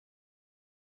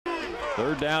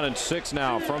Third down and 6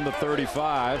 now from the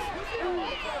 35.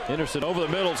 Henderson over the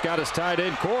middle. Has got his tight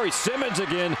end Corey Simmons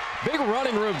again. Big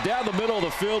running room down the middle of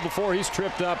the field before he's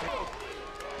tripped up.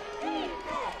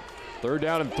 Third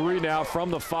down and 3 now from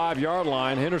the 5-yard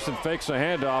line. Henderson fakes a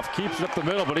handoff, keeps it up the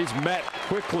middle, but he's met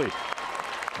quickly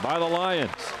by the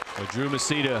Lions. Well, Drew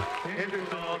Masita.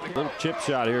 Little chip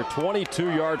shot here.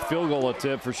 22-yard field goal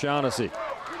attempt for Shaughnessy.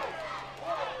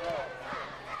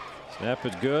 Snap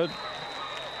is good.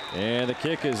 And the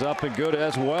kick is up and good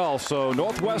as well. So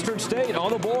Northwestern State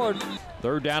on the board.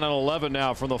 Third down and 11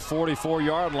 now from the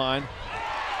 44-yard line.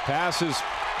 Pass is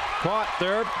caught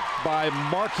there by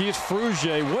Marquise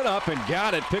Frugier. Went up and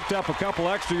got it. Picked up a couple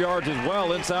extra yards as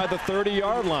well inside the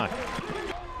 30-yard line.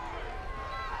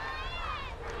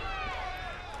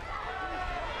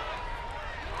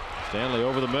 Stanley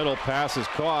over the middle. Pass is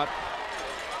caught.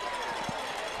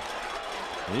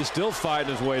 And he's still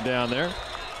fighting his way down there.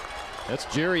 That's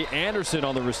Jerry Anderson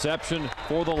on the reception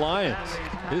for the Lions.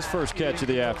 His first catch of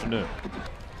the afternoon.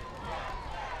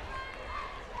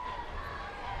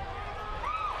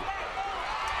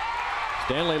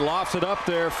 Stanley lofts it up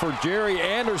there for Jerry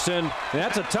Anderson.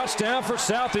 That's a touchdown for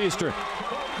Southeastern.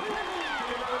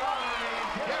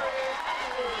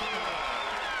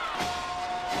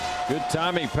 Good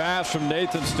timing pass from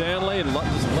Nathan Stanley, and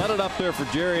let it up there for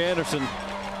Jerry Anderson.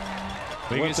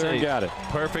 Went there and got it.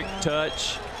 Perfect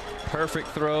touch, perfect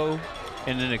throw,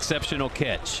 and an exceptional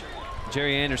catch.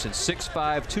 Jerry Anderson,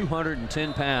 6'5",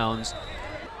 210 pounds.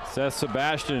 Seth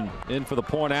Sebastian in for the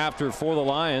point after for the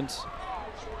Lions.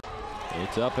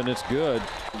 It's up and it's good.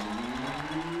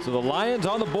 So the Lions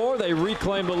on the board, they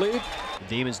reclaim the lead. The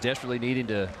Demons desperately needing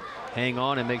to hang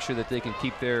on and make sure that they can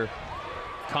keep their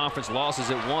conference losses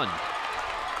at 1.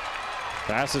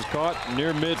 Pass is caught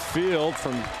near midfield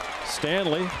from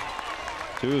Stanley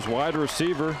to his wide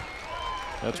receiver.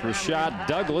 That's Rashad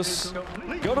Douglas.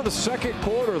 Go to the second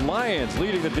quarter. Lions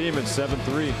leading the Demons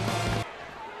 7-3.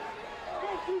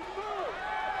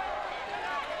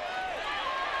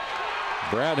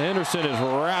 Brad Henderson is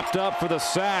wrapped up for the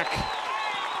sack,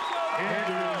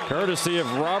 courtesy of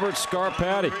Robert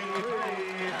Scarpati.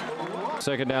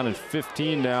 Second down and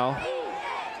 15 now.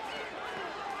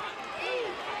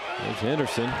 There's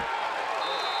Henderson.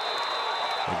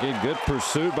 Again, good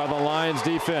pursuit by the Lions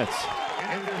defense.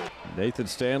 Nathan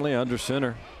Stanley under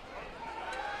center.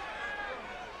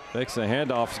 Makes the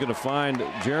handoff. He's going to find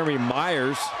Jeremy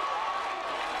Myers.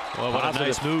 Well, what a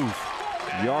nice move.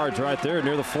 Yards right there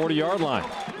near the 40-yard line.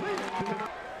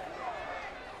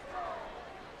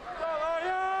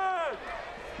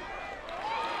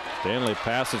 Stanley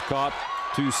pass is caught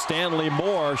to Stanley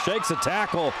Moore. Shakes a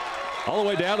tackle all the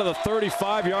way down to the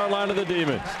 35-yard line of the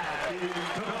Demons.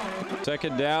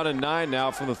 Second down and 9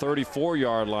 now from the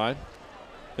 34-yard line.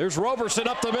 There's Roberson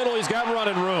up the middle. He's got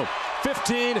running room.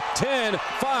 15, 10,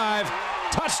 5.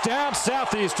 Touchdown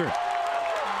Southeastern.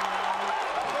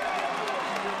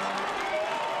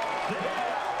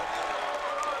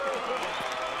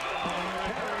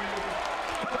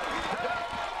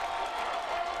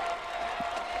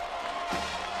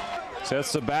 Seth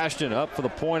Sebastian up for the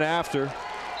point after.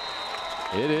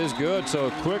 It is good. So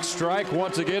a quick strike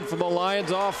once again from the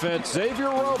Lions offense. Xavier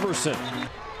Roberson.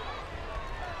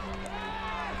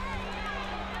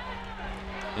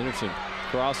 Henderson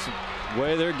across the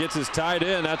way there, gets his tight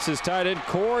end. That's his tight end,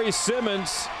 Corey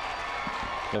Simmons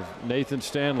of Nathan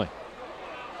Stanley.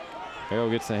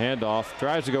 Harrell gets the handoff,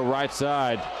 tries to go right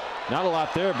side. Not a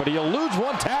lot there, but he eludes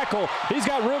one tackle. He's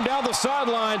got room down the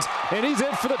sidelines, and he's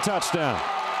in for the touchdown.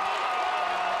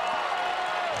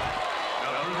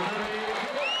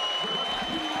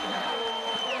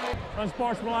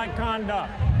 Unsportsmanlike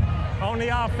conduct on the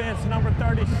offense, number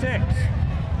 36.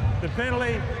 The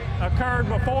penalty occurred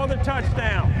before the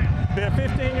touchdown. Be a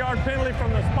 15-yard penalty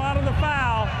from the spot of the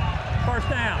foul. First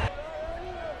down.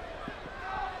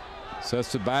 Seth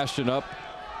Sebastian up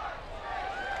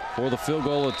for the field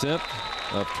goal attempt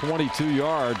of 22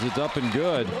 yards. It's up and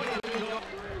good.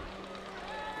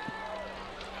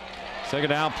 Second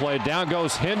down play. Down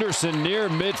goes Henderson near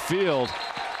midfield.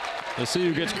 Let's see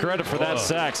who gets credit for that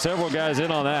sack. Several guys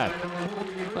in on that.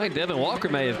 I think Devin Walker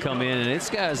may have come in, and this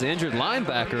guy's injured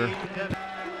linebacker.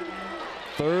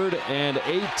 Third and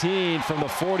 18 from the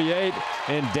 48,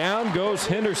 and down goes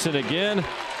Henderson again.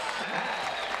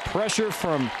 Pressure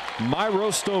from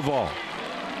Myro Stovall.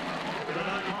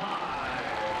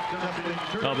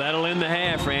 Oh, that'll end the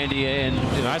half, Randy. And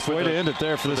nice way to end it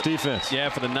there for this defense. Yeah,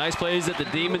 for the nice plays that the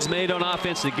Demons made on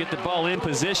offense to get the ball in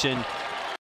position.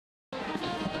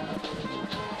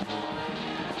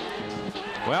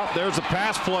 Well, there's a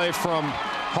pass play from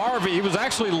Harvey. He was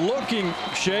actually looking,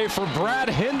 Shea, for Brad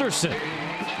Henderson,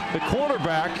 the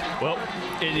quarterback. Well,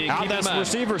 out that's the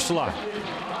receiver slot.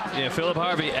 Yeah, Philip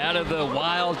Harvey out of the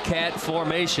Wildcat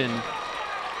formation.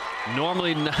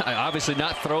 Normally, obviously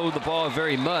not throw the ball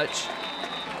very much.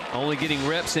 Only getting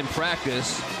reps in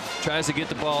practice. Tries to get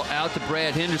the ball out to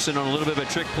Brad Henderson on a little bit of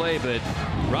a trick play, but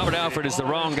Robert Alford is the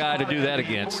wrong guy to do that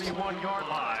against.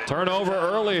 Turnover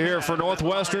early here for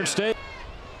Northwestern State.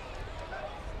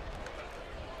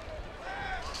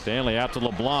 Stanley out to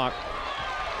LeBlanc.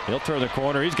 He'll turn the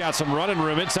corner. He's got some running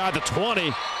room inside the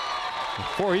 20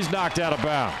 before he's knocked out of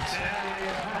bounds.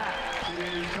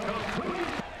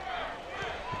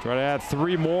 Try to add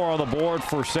 3 more on the board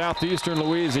for Southeastern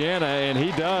Louisiana, and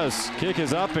he does. Kick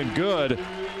is up and good.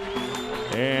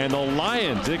 And the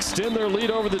Lions extend their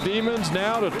lead over the Demons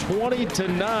now to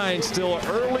 20-9, still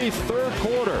early third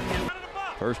quarter.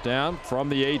 First down from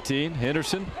the 18.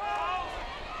 Henderson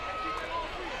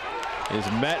is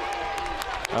met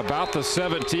about the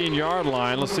 17-yard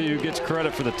line. Let's see who gets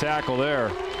credit for the tackle there.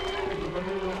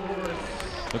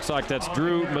 Looks like that's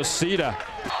Drew Masita.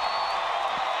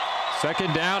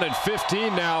 Second down and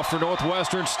 15 now for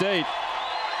Northwestern State.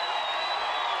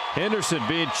 Henderson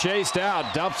being chased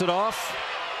out, dumps it off.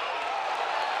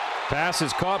 Pass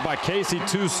is caught by Casey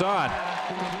Toussaint.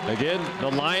 Again, the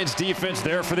Lions defense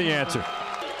there for the answer.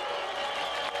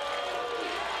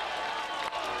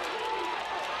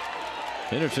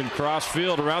 Henderson cross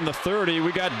field around the 30.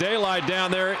 We got daylight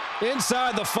down there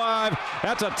inside the 5.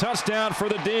 That's a touchdown for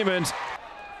the Demons.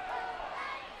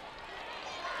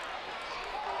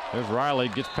 There's Riley,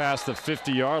 gets past the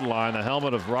 50-yard line. The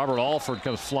helmet of Robert Alford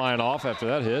comes flying off after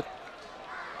that hit.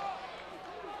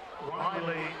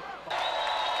 Riley.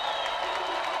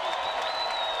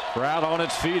 Crowd on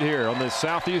its feet here on the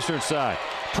southeastern side.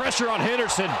 Pressure on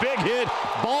Henderson, big hit.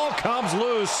 Ball comes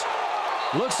loose.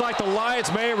 Looks like the Lions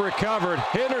may have recovered.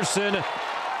 Henderson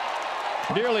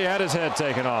nearly had his head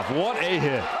taken off. What a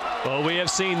hit. Well, we have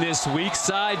seen this weak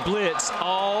side blitz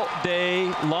all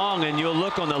day long, and you'll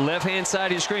look on the left-hand side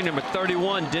of your screen, number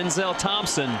 31, Denzel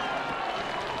Thompson.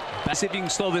 Let's see if you can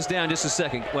slow this down just a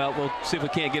second. Well, we'll see if we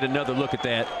can't get another look at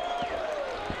that.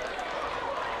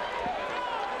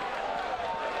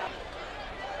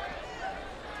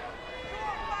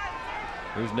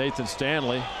 Here's Nathan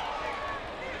Stanley.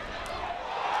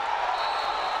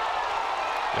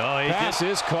 Oh, Pass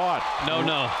is caught.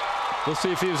 No. We'll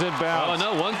see if he was in bounds.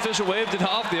 Oh, no. One official waved it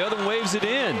off. The other one waves it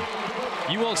in.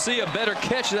 You won't see a better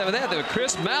catch than that than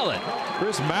Chris Mallett.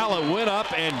 Chris Mallett went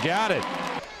up and got it.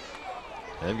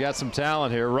 They've got some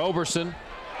talent here. Roberson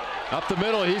up the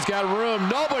middle. He's got room.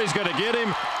 Nobody's going to get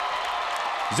him.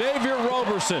 Xavier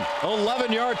Roberson,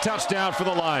 11-yard touchdown for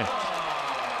the Lions.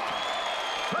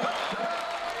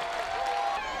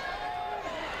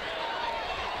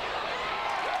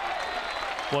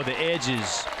 Well, the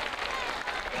edges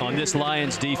on this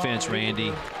Lions defense,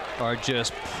 Randy, are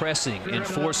just pressing and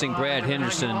forcing Brad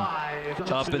Henderson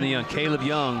up in the young. Caleb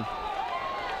Young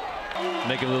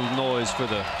making a little noise for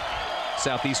the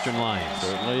Southeastern Lions.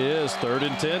 Certainly is. 3rd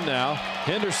and 10 now.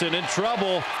 Henderson in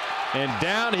trouble, and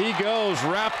down he goes,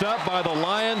 wrapped up by the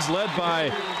Lions, led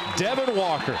by Devin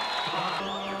Walker.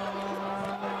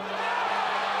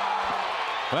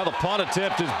 Well, the punt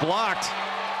attempt is blocked.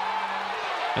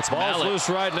 That's Ball's Mallett. loose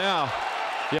right now.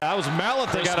 Yeah, that was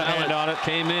Mallett that got a hand on it.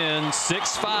 Came in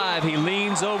 6'5". He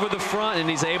leans over the front, and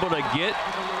he's able to get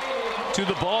to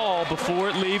the ball before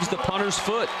it leaves the punter's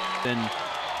foot. And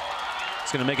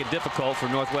it's going to make it difficult for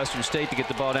Northwestern State to get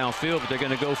the ball downfield, but they're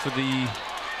going to go for the,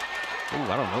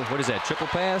 I don't know, what is that, triple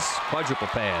pass? Quadruple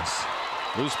pass.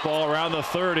 Loose ball around the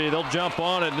 30. They'll jump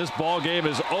on it, and this ball game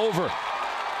is over.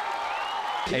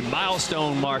 A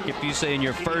milestone mark, if you say, in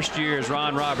your first year as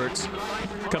Ron Roberts,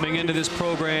 coming into this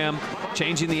program,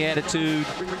 changing the attitude,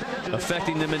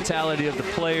 affecting the mentality of the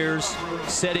players,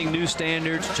 setting new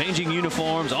standards, changing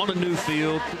uniforms on a new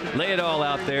field, lay it all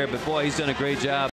out there. But boy, he's done a great job.